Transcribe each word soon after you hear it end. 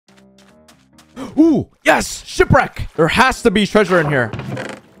Ooh, yes, shipwreck. There has to be treasure in here.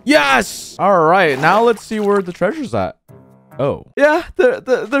 Yes. All right, now let's see where the treasure's at. Oh, yeah,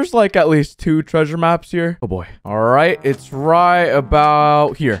 there's like at least 2 treasure maps here. Oh boy. All right, it's right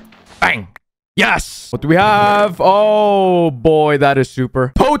about here. Bang. Yes. What do we have? Oh boy, that is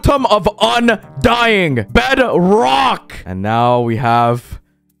super. Totem of Undying. Bedrock. And now we have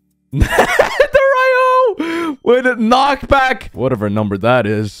the Ryo with knockback. Whatever number that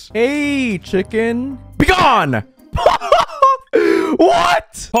is. Hey, chicken. Be gone.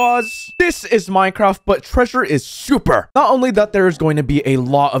 What? Pause. This is Minecraft, but treasure is super. Not only that there is going to be a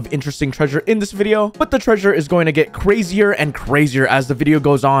lot of interesting treasure in this video, but the treasure is going to get crazier and crazier as the video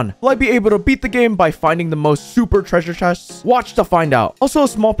goes on. Will I be able to beat the game by finding the most super treasure chests? Watch to find out. Also, a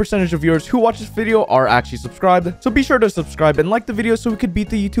small percentage of viewers who watch this video are actually subscribed, so be sure to subscribe and like the video so we could beat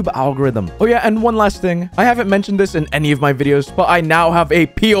the YouTube algorithm. Oh yeah, and one last thing. I haven't mentioned this in any of my videos, but I now have a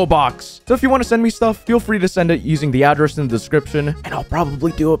P.O. box. So if you want to send me stuff, feel free to send it using the address in the description, and I'll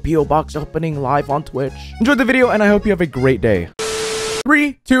probably do a P.O. box opening live on Twitch. Enjoy the video, and I hope you have a great day.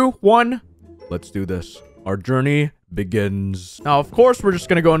 3, 2, 1. Let's do this. Our journey begins. Now, of course, we're just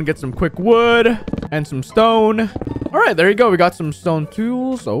gonna go and get some quick wood and some stone. All right, there you go. We got some stone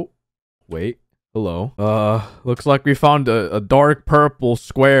tools. Oh, wait. Hello. Looks like we found a dark purple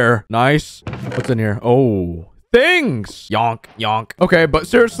square. Nice. What's in here? Oh, things. Yonk, yonk. Okay, but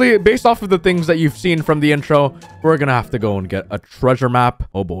seriously, based off of the things that you've seen from the intro, we're gonna have to go and get a treasure map.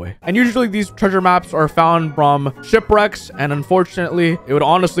 Oh boy. And usually these treasure maps are found from shipwrecks, and unfortunately, it would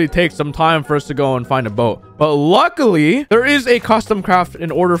honestly take some time for us to go and find a boat. But luckily, there is a custom craft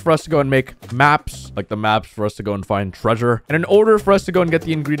in order for us to go and make maps, like the maps for us to go and find treasure. And in order for us to go and get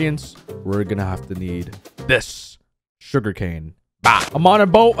the ingredients, we're gonna have to need this sugarcane. Bah. I'm on a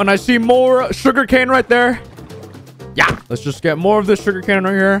boat and I see more sugarcane right there. Yeah, let's just get more of this sugarcane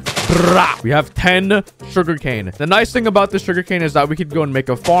right here. We have 10 sugarcane. The nice thing about this sugarcane is that we could go and make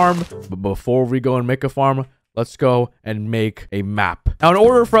a farm. But before we go and make a farm, let's go and make a map. Now, in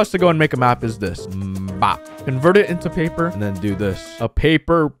order for us to go and make a map is this. Convert it into paper and then do this. A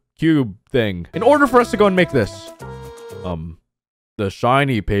paper cube thing. In order for us to go and make this. The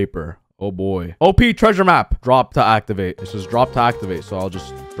shiny paper. Oh boy. OP treasure map. Drop to activate. This is drop to activate. So I'll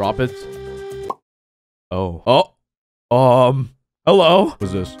just drop it. Oh. Hello?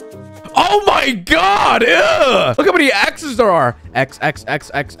 What's this? Oh my god! Ew! Look how many X's there are. X, X, X,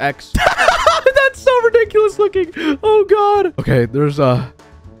 X, X. That's so ridiculous looking. Oh god. Okay, there's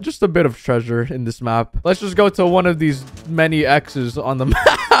just a bit of treasure in this map. Let's just go to one of these many X's on the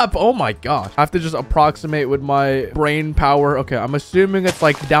map. Oh my gosh. I have to just approximate with my brain power. Okay, I'm assuming it's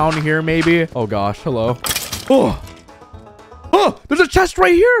like down here maybe. Oh gosh, hello. Oh, there's a chest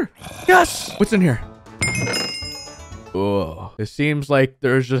right here. Yes. What's in here? Oh, it seems like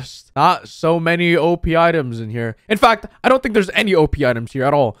there's just not so many OP items in here. In fact, I don't think there's any OP items here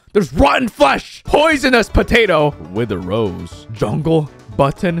at all. There's rotten flesh, poisonous potato, wither rose, jungle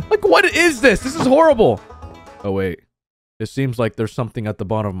button. Like, what is this? This is horrible. Oh, wait. It seems like there's something at the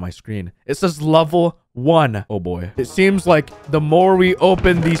bottom of my screen. It says level 1. Oh, boy. It seems like the more we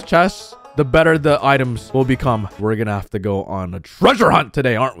open these chests, the better the items will become. We're gonna have to go on a treasure hunt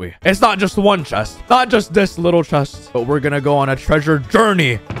today, aren't we? It's not just one chest, not just this little chest, but we're gonna go on a treasure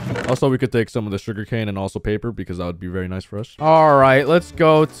journey. Also, we could take some of the sugarcane and also paper because that would be very nice for us. All right, let's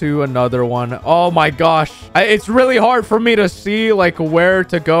go to another one. Oh my gosh. It's really hard for me to see like where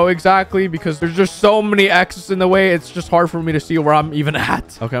to go exactly because there's just so many X's in the way. It's just hard for me to see where I'm even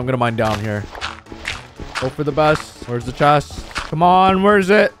at. Okay, I'm gonna mine down here. Hope for the best. Where's the chest? Come on, where's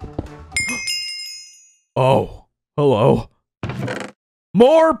it? Oh, hello.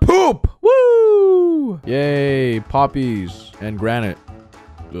 More poop. Woo! Yay, poppies and granite.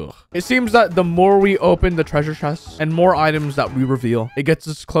 Ugh. It seems that the more we open the treasure chests and more items that we reveal, it gets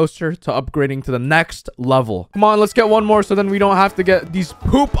us closer to upgrading to the next level. Come on, let's get one more so then we don't have to get these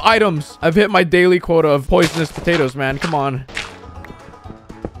poop items. I've hit my daily quota of poisonous potatoes, man. Come on.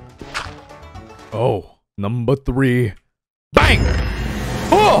 Oh, number 3. Bang!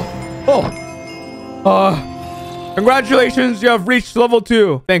 Oh! Congratulations, you have reached level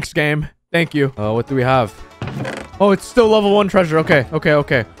 2. Thanks, game. Thank you. What do we have? Oh, it's still level 1 treasure.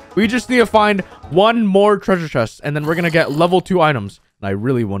 Okay. We just need to find one more treasure chest, and then we're gonna get level 2 items. And I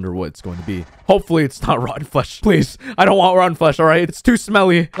really wonder what it's going to be. Hopefully, it's not rotten flesh. Please, I don't want rotten flesh, all right? It's too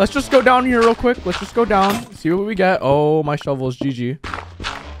smelly. Let's just go down here real quick. Let's just go down. See what we get. Oh, my shovel is GG.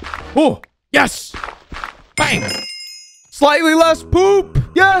 Oh, yes! Bang! Slightly less poop.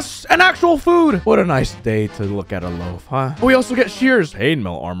 Yes, and actual food. What a nice day to look at a loaf, huh? We also get shears,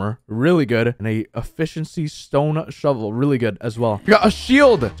 chainmail armor, really good, and a efficiency stone shovel, really good as well. We got a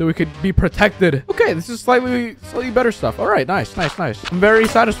shield, so we could be protected. Okay, this is slightly better stuff. All right, nice. I'm very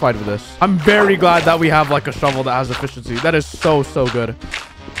satisfied with this. I'm very glad that we have like a shovel that has efficiency. That is so good.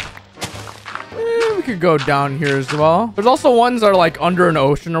 We could go down here as well. There's also ones that are like under an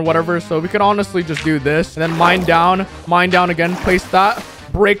ocean or whatever, so we could honestly just do this and then mine down again, place that,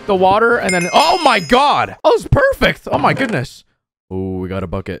 break the water, and then oh my god, that was perfect. Oh my goodness. Oh, we got a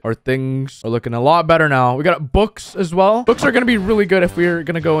bucket. Our things are looking a lot better now. We got books as well. Books are going to be really good if we're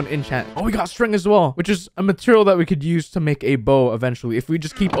going to go and enchant. Oh, we got string as well, which is a material that we could use to make a bow eventually if we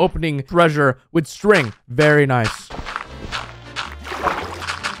just keep opening treasure with string. Very nice.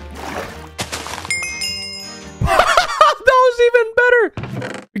 Even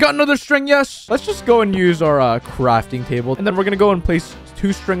better. We got another string. Yes, let's just go and use our crafting table, and then we're gonna go and place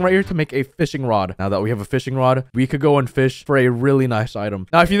 2 string right here to make a fishing rod. Now that we have a fishing rod, we could go and fish for a really nice item.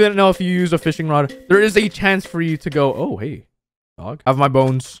 Now, if you didn't know, if you use a fishing rod, there is a chance for you to go, oh hey dog, have my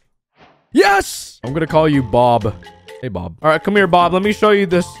bones. Yes, I'm gonna call you Bob. Hey, Bob. All right, come here, Bob. Let me show you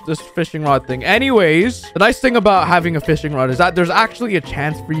this fishing rod thing. Anyways, the nice thing about having a fishing rod is that there's actually a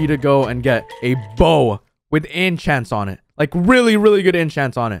chance for you to go and get a bow with enchants on it. Like really good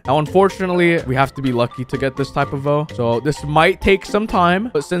enchants on it. Now, unfortunately, we have to be lucky to get this type of bow. So this might take some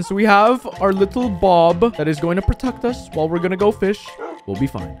time. But since we have our little Bob that is going to protect us while we're going to go fish, we'll be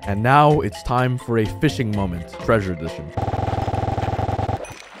fine. And now it's time for a fishing moment. Treasure edition.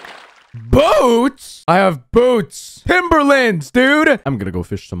 Boots? I have boots. Timberlands, dude. I'm going to go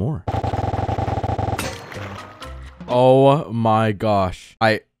fish some more. Oh my gosh.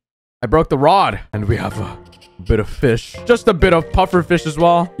 I broke the rod and we have a bit of fish, just a bit of puffer fish as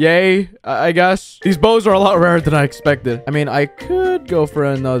well. Yay, I guess. These bows are a lot rarer than I expected. I mean, I could go for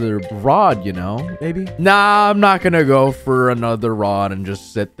another rod, you know, maybe. Nah, I'm not gonna go for another rod and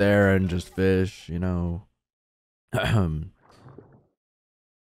just sit there and just fish, you know.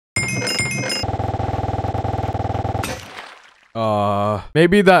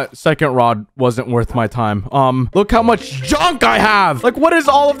 Maybe that second rod wasn't worth my time. Look how much junk I have. Like, what is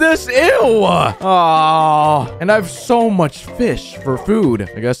all of this? Ew. Oh, and I have so much fish for food.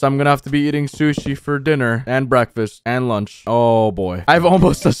 I guess I'm gonna have to be eating sushi for dinner and breakfast and lunch. Oh boy, I have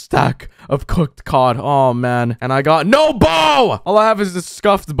almost a stack of cooked cod. Oh man, and I got no bow. All I have is this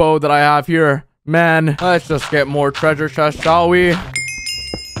scuffed bow that I have here. Man, let's just get more treasure chests, shall we?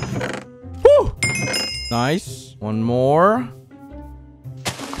 Woo! Nice. One more.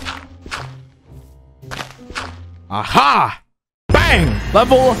 Aha! Bang!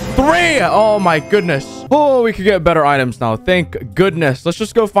 Level 3! Oh my goodness. Oh, we could get better items now. Thank goodness. Let's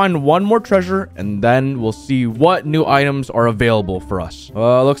just go find one more treasure and then we'll see what new items are available for us.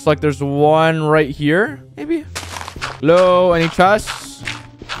 Looks like there's one right here. Maybe? Hello? Any chests?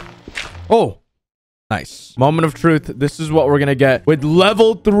 Oh. Nice. Moment of truth. This is what we're gonna get with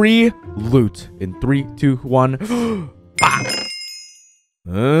level 3 loot. In 3, 2, 1.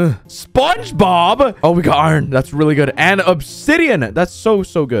 SpongeBob. Oh, we got iron. That's really good. And obsidian. That's so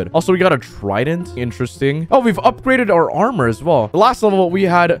good. Also, we got a trident. Interesting. Oh, we've upgraded our armor as well. The last level we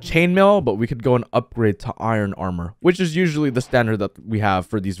had chainmail, but we could go and upgrade to iron armor, which is usually the standard that we have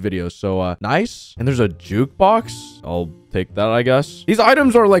for these videos. So nice. And there's a jukebox. I'll take that, I guess. These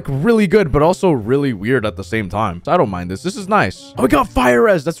items are like really good, but also really weird at the same time. So I don't mind this. This is nice. Oh, we got fire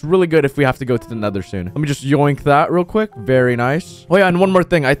res. That's really good if we have to go to the nether soon. Let me just yoink that real quick. Very nice. Oh yeah, and one more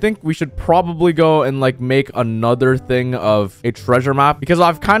thing. I think we should probably go and like make another thing of a treasure map because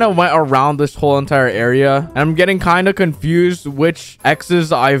I've kind of went around this whole entire area and I'm getting kind of confused which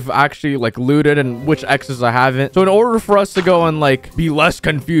X's I've actually like looted and which X's I haven't. So in order for us to go and like be less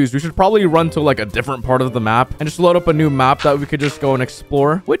confused, we should probably run to like a different part of the map and just load up a new map that we could just go and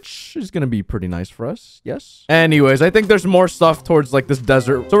explore, which is gonna be pretty nice for us. Yes. Anyways, I think there's more stuff towards like this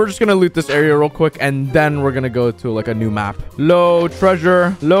desert, so we're just gonna loot this area real quick and then we're gonna go to like a new map. Low treasure.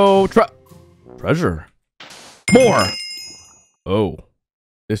 Low treasure. More. Oh,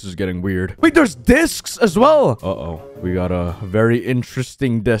 this is getting weird. Wait, there's discs as well. Uh-oh, we got a very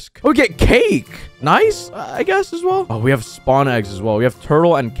interesting disc. Oh, we get cake. Nice, I guess, as well. Oh, we have spawn eggs as well. We have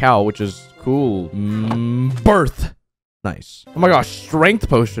turtle and cow, which is cool. Birth. Nice. Oh my gosh, strength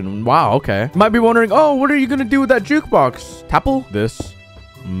potion. Wow, okay. You might be wondering, oh, what are you gonna do with that jukebox? TapL? This.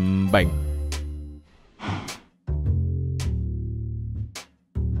 Bang.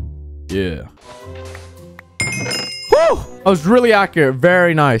 Yeah. Woo! I was really accurate.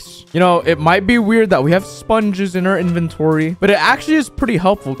 Very nice. You know, it might be weird that we have sponges in our inventory, but it actually is pretty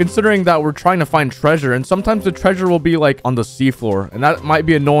helpful considering that we're trying to find treasure. And sometimes the treasure will be like on the seafloor. And that might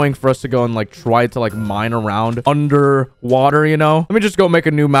be annoying for us to go and like try to like mine around underwater, you know? Let me just go make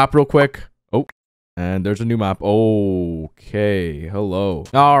a new map real quick. Oh. And there's a new map. Okay. Hello.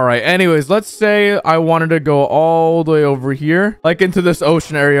 All right. Anyways, let's say I wanted to go all the way over here, like into this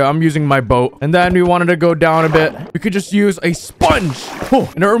ocean area. I'm using my boat. And then we wanted to go down a bit. We could just use a sponge.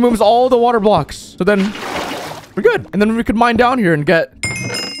 Oh, and it removes all the water blocks. So then we're good. And then we could mine down here and get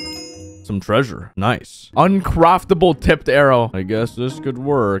some treasure. Nice. Uncraftable tipped arrow. I guess this could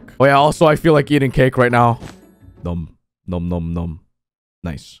work. Oh yeah. Also, I feel like eating cake right now. Nom, nom, nom, nom.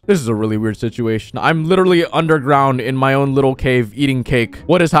 Nice. This is a really weird situation. I'm literally underground in my own little cave eating cake.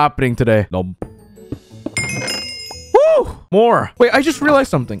 What is happening today? Nom. Woo! More. Wait, I just realized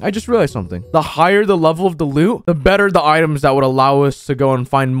something. The higher the level of the loot, the better the items that would allow us to go and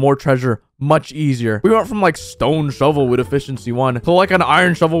find more treasure much easier. We went from like stone shovel with efficiency 1 to like an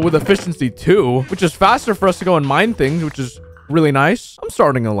iron shovel with efficiency 2, which is faster for us to go and mine things, which is really nice. I'm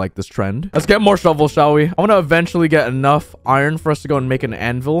starting to like this trend. Let's get more shovels, shall we? I want to eventually get enough iron for us to go and make an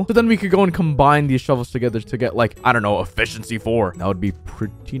anvil. So then we could go and combine these shovels together to get like, I don't know, efficiency 4. That would be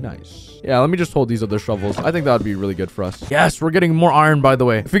pretty nice. Yeah, let me just hold these other shovels. I think that would be really good for us. Yes, we're getting more iron, by the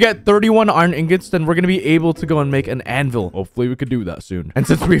way. If we get 31 iron ingots, then we're going to be able to go and make an anvil. Hopefully we could do that soon. And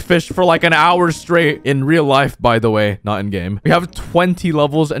since we fished for like an hour straight in real life, by the way, not in game, we have 20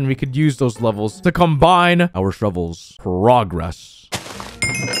 levels and we could use those levels to combine our shovels. Progress.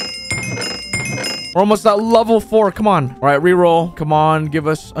 We're almost at level 4. Come on. All right, reroll. Come on, give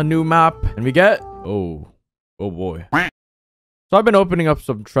us a new map. And we get... Oh boy. So I've been opening up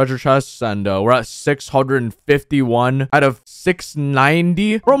some treasure chests and we're at 651 out of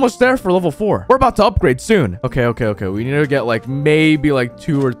 690. We're almost there for level 4. We're about to upgrade soon. Okay. We need to get like maybe like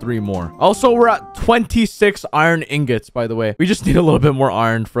 2 or 3 more. Also, we're at 26 iron ingots, by the way. We just need a little bit more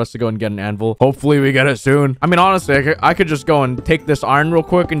iron for us to go and get an anvil. Hopefully we get it soon. I mean, honestly, I could just go and take this iron real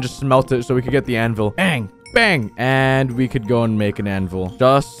quick and just smelt it so we could get the anvil. Bang, bang. And we could go and make an anvil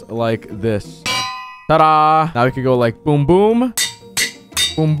just like this. Ta-da! Now we could go like boom, boom.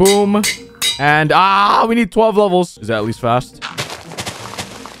 Boom, boom. And, we need 12 levels. Is that at least fast?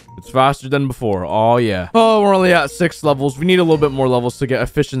 It's faster than before. Oh, yeah. Oh, we're only at 6 levels. We need a little bit more levels to get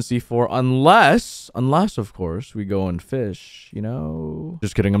efficiency 4. Unless, of course, we go and fish, you know?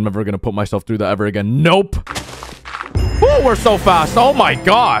 Just kidding. I'm never going to put myself through that ever again. Nope. Oh, we're so fast. Oh my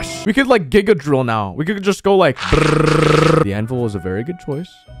gosh. We could like giga drill now. We could just go like brrrr. The anvil was a very good choice.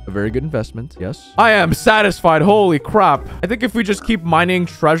 A very good investment. Yes. I am satisfied. Holy crap. I think if we just keep mining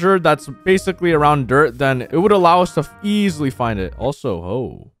treasure that's basically around dirt, then it would allow us to easily find it.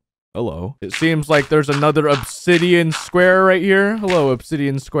 Also, hello. It seems like there's another obsidian square right here. Hello,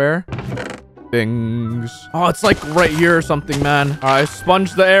 obsidian square. Things. Oh, it's like right here or something, man. All right,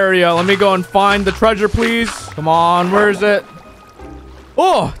 sponge the area. Let me go and find the treasure, please. Come on, where is it?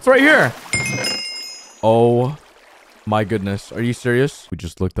 Oh, it's right here. Oh my goodness. Are you serious? We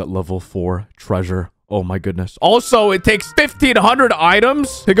just looked at level 4 treasure. Oh my goodness. Also, it takes 1,500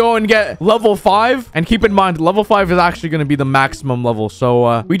 items to go and get level 5. And keep in mind, level 5 is actually going to be the maximum level.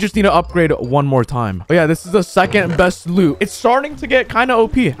 So we just need to upgrade one more time. Oh yeah, this is the second best loot. It's starting to get kind of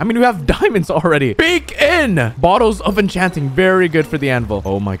OP. I mean, we have diamonds already. Bake in bottles of enchanting. Very good for the anvil.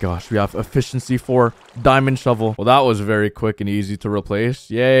 Oh my gosh. We have efficiency 4 diamond shovel. Well, that was very quick and easy to replace.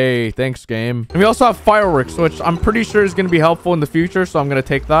 Yay. Thanks, game. And we also have fireworks, which I'm pretty sure is going to be helpful in the future. So I'm going to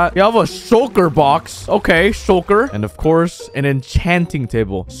take that. We have a shulker box. Okay, shulker. And of course, an enchanting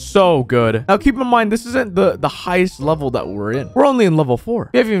table. So good. Now, keep in mind, this isn't the highest level that we're in. We're only in level 4.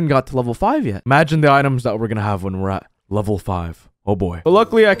 We haven't even got to level 5 yet. Imagine the items that we're going to have when we're at level 5. Oh boy. But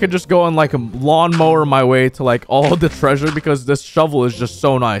luckily, I could just go on like a lawnmower my way to like all the treasure because this shovel is just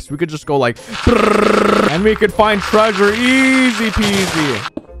so nice. We could just go like and we could find treasure easy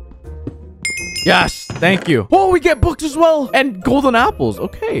peasy. Yes, thank you. Oh, we get books as well. And golden apples.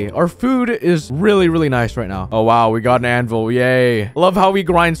 Okay, our food is really, really nice right now. Oh, wow, we got an anvil. Yay. I love how we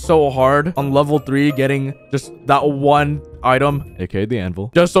grind so hard on level 3, getting just that one item, aka the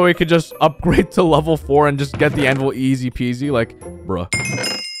anvil, just so we could just upgrade to level 4 and just get the anvil easy peasy. Like, bruh.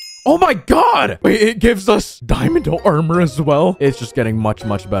 Oh my god! Wait, it gives us diamond armor as well. It's just getting much,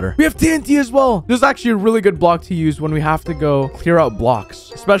 much better. We have TNT as well. This is actually a really good block to use when we have to go clear out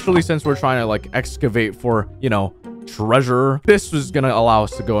blocks, especially since we're trying to like excavate for, you know, treasure. This is gonna allow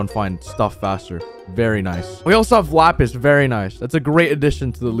us to go and find stuff faster. Very nice. We also have lapis. Very nice. That's a great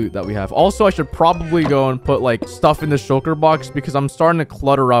addition to the loot that we have. Also, I should probably go and put like stuff in the shulker box because I'm starting to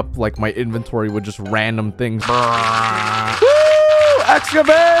clutter up like my inventory with just random things. Woo!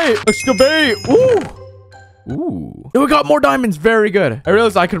 Excavate! Excavate! Ooh! Ooh. We got more diamonds. Very good. I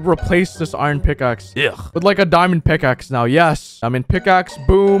realized I could replace this iron pickaxe with like a diamond pickaxe now. Yes. Diamond pickaxe.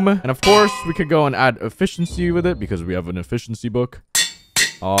 Boom. And of course, we could go and add efficiency with it because we have an efficiency book.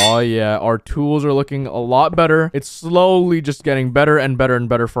 Oh, yeah. Our tools are looking a lot better. It's slowly just getting better and better and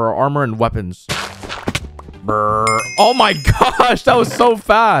better for our armor and weapons. Brr. Oh my gosh, that was so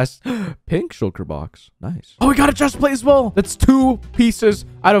fast. Pink shulker box. Nice. Oh, we got a chest plate as well. That's 2 pieces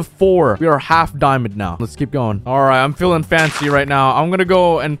out of 4. We are half diamond now. Let's keep going. All right, I'm feeling fancy right now. I'm gonna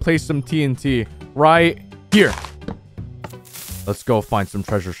go and place some TNT right here. Let's go find some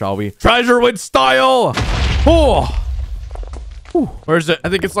treasure, shall we? Treasure with style. Oh. Ooh, where is it? I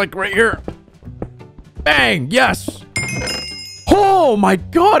think it's like right here. Bang! Yes! Oh my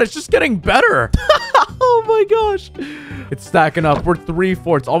god, it's just getting better. Oh my gosh. It's stacking up. We're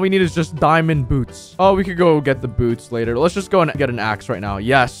 3/4. All we need is just diamond boots. Oh, we could go get the boots later. Let's just go and get an axe right now.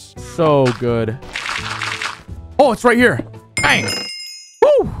 Yes. So good. Oh, it's right here. Bang!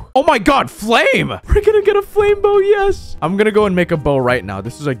 Woo! Oh my god, flame! We're gonna get a flame bow, yes! I'm gonna go and make a bow right now.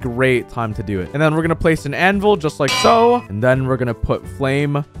 This is a great time to do it. And then we're gonna place an anvil just like so. And then we're gonna put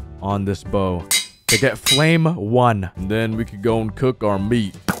flame on this bow to get flame 1. And then we could go and cook our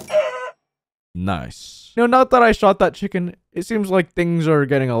meat. Nice. You know, not that I shot that chicken, it seems like things are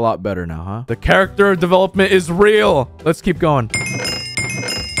getting a lot better now, huh? The character development is real. Let's keep going.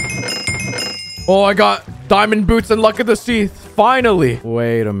 Oh, I got diamond boots and luck of the sea. Finally.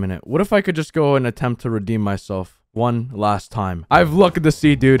 Wait a minute. What if I could just go and attempt to redeem myself one last time? I have luck of the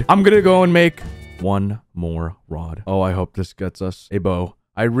sea, dude. I'm gonna go and make one more rod. Oh, I hope this gets us a bow.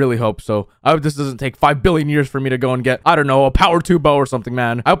 I really hope so. I hope this doesn't take 5 billion years for me to go and get, I don't know, a power 2 bow or something,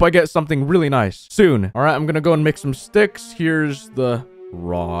 man. I hope I get something really nice soon. All right, I'm gonna go and make some sticks. Here's the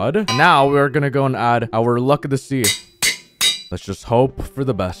rod. And now we're gonna go and add our luck of the sea. Let's just hope for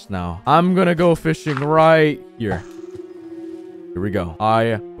the best now. I'm gonna go fishing right here. Here we go.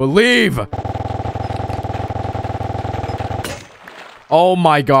 I believe. Oh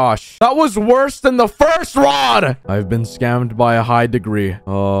my gosh. That was worse than the first rod. I've been scammed by a high degree.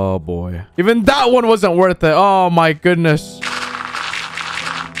 Oh boy. Even that one wasn't worth it. Oh my goodness.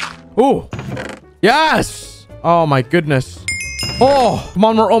 Ooh. Yes. Oh my goodness. Oh, come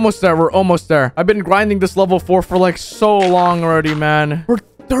on. We're almost there. We're almost there. I've been grinding this level 4 for like so long already, man. We're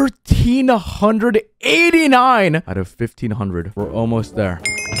 1,389 out of 1,500. We're almost there.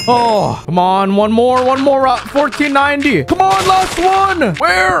 Oh, come on. One more. 1,490. Come on, last one.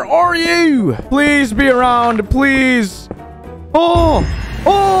 Where are you? Please be around. Please. Oh,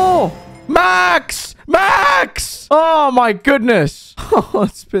 Max. Oh my goodness. Oh,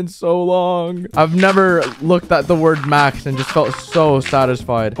 it's been so long. I've never looked at the word max and just felt so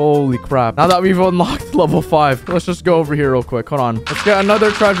satisfied. Holy crap. Now that we've unlocked level 5, let's just go over here real quick. Hold on. Let's get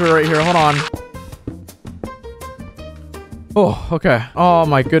another treasure right here. Hold on. Oh, okay. Oh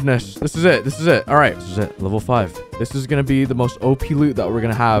my goodness. This is it. All right. This is it. Level 5. This is going to be the most OP loot that we're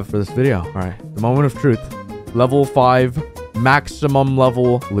going to have for this video. All right. The moment of truth. Level 5. Maximum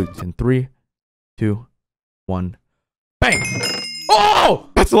level loot. In 3, 2, 1. Bang! Oh!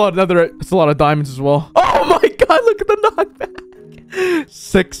 That's a lot of netherite. That's a lot of diamonds as well. Oh my god, look at the knockback.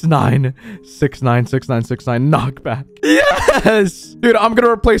 6-9. 6-9, 6-9, 6-9. Knockback. Yes! Dude, I'm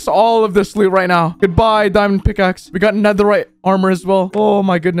gonna replace all of this loot right now. Goodbye, diamond pickaxe. We got netherite armor as well. Oh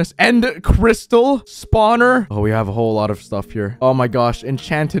my goodness. And crystal spawner. Oh, we have a whole lot of stuff here. Oh my gosh.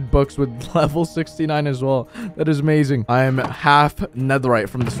 Enchanted books with level 69 as well. That is amazing. I am half netherite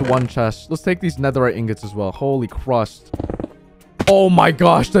from this one chest. Let's take these netherite ingots as well. Holy crust. Oh my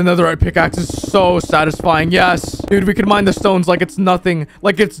gosh, the netherite pickaxe is so satisfying. Yes. Dude, we can mine the stones like it's nothing.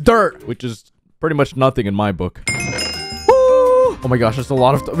 Like it's dirt. Which is pretty much nothing in my book. Woo! Oh my gosh, there's a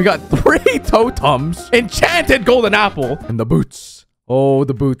lot of... We got 3 totems. Enchanted golden apple. And the boots. Oh,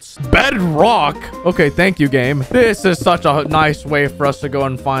 the boots. Bedrock. Okay, thank you, game. This is such a nice way for us to go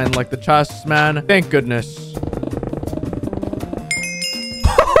and find, like, the chests, man. Thank goodness.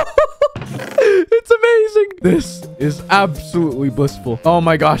 It's amazing. This is absolutely blissful. Oh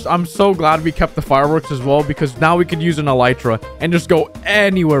my gosh. I'm so glad we kept the fireworks as well because now we could use an elytra and just go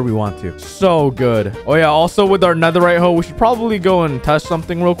anywhere we want to. So good. Oh yeah. Also with our netherite hoe, we should probably go and test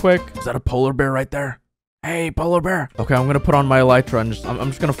something real quick. Is that a polar bear right there? Hey, polar bear. Okay. I'm going to put on my elytra and I'm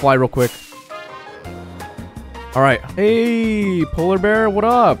just going to fly real quick. All right. Hey, polar bear, what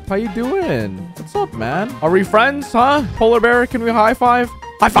up? How you doing? What's up, man? Are we friends, huh? Polar bear, can we high five?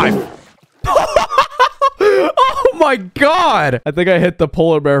 High five. Oh my god. I think I hit the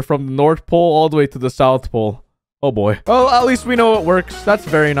polar bear from the North Pole all the way to the South Pole. Oh boy. Well, at least we know it works. That's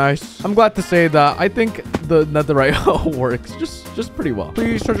very nice. I'm glad to say that I think the netherite works just pretty well.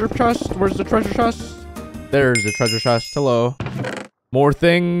 Please, treasure chest. Where's the treasure chest? There's the treasure chest. Hello. More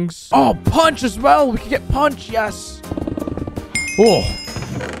things. Oh, punch as well. We can get punch. Yes.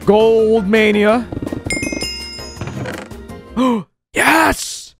 Oh, gold mania. Oh,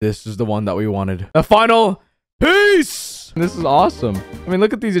 yes. This is the one that we wanted. The final piece. This is awesome. I mean,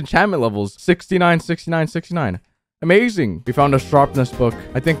 look at these enchantment levels. 69, 69, 69. Amazing. We found a sharpness book.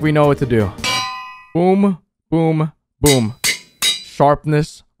 I think we know what to do. Boom, boom, boom.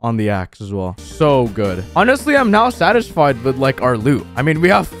 Sharpness on the axe as well. So good. Honestly, I'm now satisfied with like our loot. I mean, we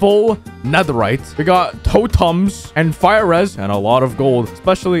have full netherite. We got totems and fire res and a lot of gold,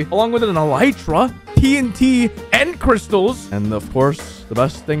 especially along with an elytra, TNT, and crystals. And of course, the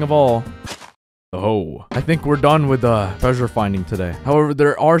best thing of all, oh, I think we're done with treasure finding today. However,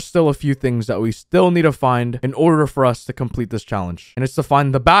 there are still a few things that we still need to find in order for us to complete this challenge. And it's to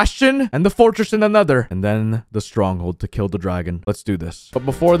find the bastion and the fortress in the nether, and then the stronghold to kill the dragon. Let's do this. But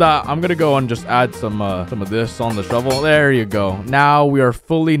before that, I'm gonna go and just add some of this on the shovel. There you go. Now we are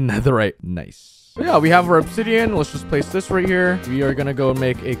fully netherite. Nice. So yeah, we have our obsidian. Let's just place this right here. We are gonna go and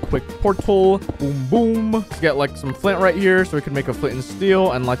make a quick portal. Boom, boom. Let's get like some flint right here so we can make a flint and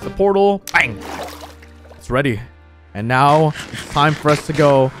steel and light the portal. Bang! It's ready. And now it's time for us to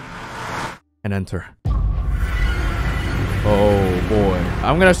go and enter. Oh boy.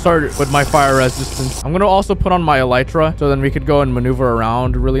 I'm gonna start with my fire resistance. I'm gonna also put on my elytra so then we could go and maneuver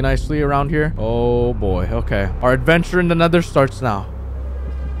around really nicely around here. Oh boy. Okay. Our adventure in the nether starts now.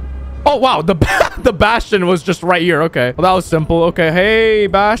 Oh, wow. The bastion was just right here. Okay. Well, that was simple. Okay. Hey,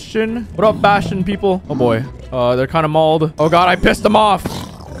 bastion. What up, bastion people? Oh, boy. They're kind of mauled. Oh, God. I pissed them off.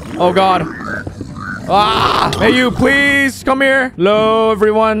 Oh, God. Ah! Hey, you, please. Come here. Hello,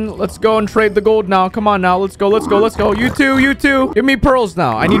 everyone. Let's go and trade the gold now. Come on now. Let's go. Let's go. Let's go. You too. You too. Give me pearls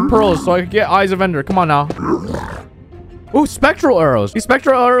now. I need pearls so I can get Eyes of Ender. Come on now. Oh, spectral arrows. These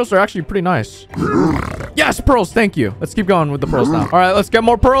spectral arrows are actually pretty nice. Yes, pearls. Thank you. Let's keep going with the pearls now. All right, let's get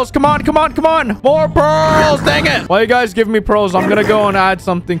more pearls. Come on, come on, come on. More pearls. Dang it. While you guys give me pearls, I'm going to go and add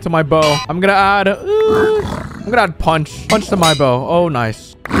something to my bow. I'm going to add punch. Punch to my bow. Oh,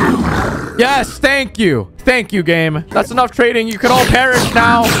 nice. Yes, thank you. Thank you, game. That's enough trading. You can all perish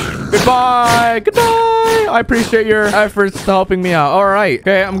now. Goodbye. Goodbye. I appreciate your efforts to helping me out. All right.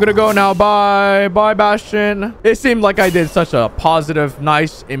 Okay, I'm gonna go now. Bye. Bye, Bastion. It seemed like I did such a positive,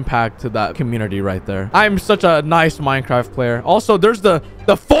 nice impact to that community right there. I'm such a nice Minecraft player. Also, there's the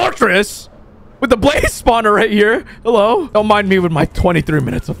fortress with the blaze spawner right here. Hello. Don't mind me with my 23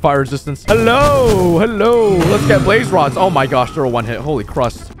 minutes of fire resistance. Hello. Hello. Let's get blaze rods. Oh my gosh, they're a one hit. Holy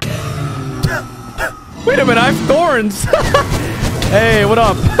crust. Wait a minute, I have thorns. Hey, what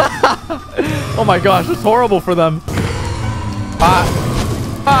up? Oh my gosh, it's horrible for them.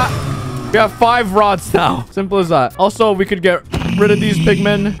 We have 5 rods now. Simple as that. Also, we could get rid of these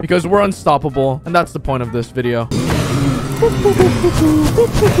pigmen because we're unstoppable. And that's the point of this video.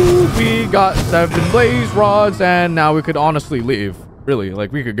 We got 7 blaze rods and now we could honestly leave. Really,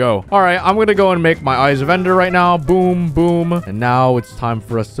 like we could go. All right, I'm gonna go and make my Eyes of Ender right now. Boom, boom. And now it's time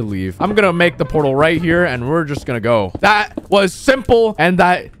for us to leave. I'm gonna make the portal right here and we're just gonna go. That was simple and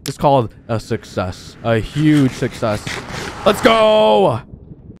that is called a success. A huge success. Let's go.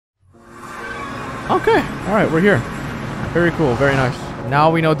 Okay. All right, we're here. Very cool. Very nice. Now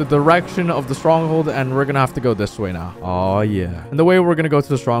we know the direction of the stronghold and we're gonna have to go this way now. Oh, yeah. And the way we're gonna go to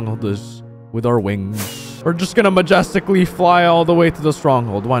the stronghold is with our wings. We're just gonna majestically fly all the way to the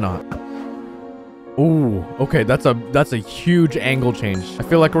stronghold. Why not? Ooh, okay, that's a huge angle change. I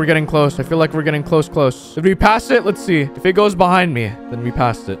feel like we're getting close. I feel like we're getting close. Did we pass it? Let's see. If it goes behind me, then we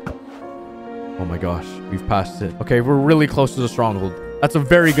passed it. Oh my gosh, we've passed it. Okay, we're really close to the stronghold. That's a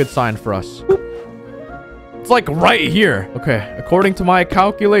very good sign for us. It's like right here. Okay, according to my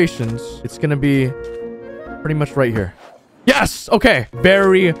calculations, it's gonna be pretty much right here. Yes. Okay.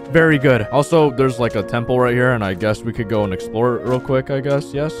 Very, very good. Also, there's like a temple right here, and I guess we could go and explore it real quick, I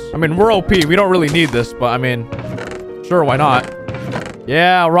guess. Yes. I mean, we're OP. We don't really need this, but I mean, sure, why not?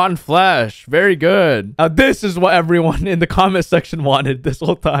 Yeah, rotten flesh. Very good. Now, this is what everyone in the comment section wanted this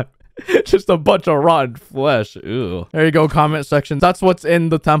whole time. Just a bunch of rotten flesh. Ew. There you go, comment section. That's what's in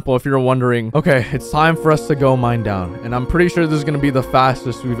the temple, if you're wondering. Okay, it's time for us to go mine down. And I'm pretty sure this is going to be the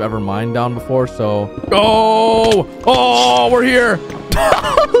fastest we've ever mined down before, so... Go! Oh, we're here!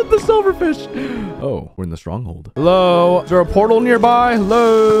 The silverfish. Oh, we're in the stronghold. Hello? Is there a portal nearby?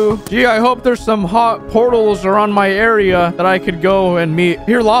 Hello? Gee, I hope there's some hot portals around my area that I could go and meet.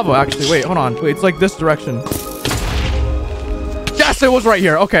 Here, lava, actually. Wait, hold on. Wait, it's like this direction. Yes, it was right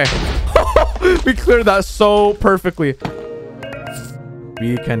here. Okay. We cleared that so perfectly.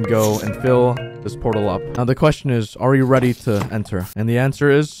 We can go and fill this portal up. Now, the question is, are we ready to enter? And the answer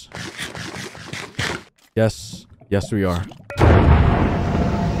is... Yes. Yes, we are.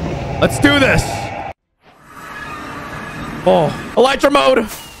 Let's do this. Oh, Elytra mode.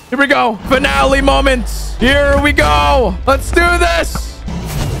 Here we go. Finale moments. Here we go. Let's do this.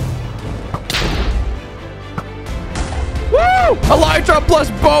 Woo! Elytra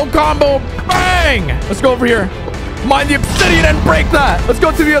plus bow combo. Bang! Let's go over here. Mine the obsidian and break that. Let's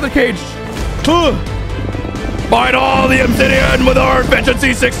go to the other cage. Mine all the obsidian with our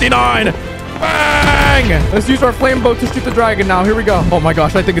efficiency 69. Bang! Let's use our flame bow to shoot the dragon now. Here we go. Oh my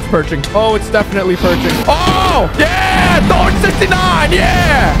gosh, I think it's perching. Oh, it's definitely perching. Oh! Yeah! Thorn 69!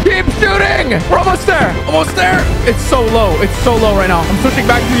 Yeah! Keep shooting! We're almost there. Almost there. It's so low. It's so low right now. I'm switching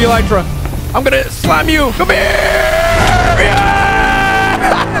back to the Elytra. I'm gonna slam you. Come here! Yeah!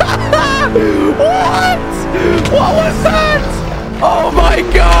 What? What was that? Oh my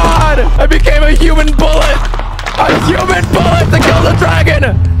god! I became a human bullet! A human bullet to kill the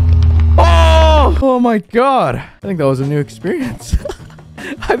dragon! Oh my god. I think that was a new experience.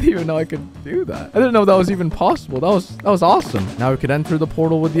 I didn't even know I could do that. I didn't know that was even possible. That was awesome. Now we could enter the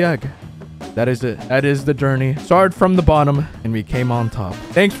portal with the egg. That is it. That is the journey. Started from the bottom and we came on top.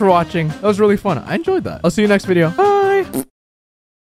 Thanks for watching. That was really fun. I enjoyed that. I'll see you next video. Bye.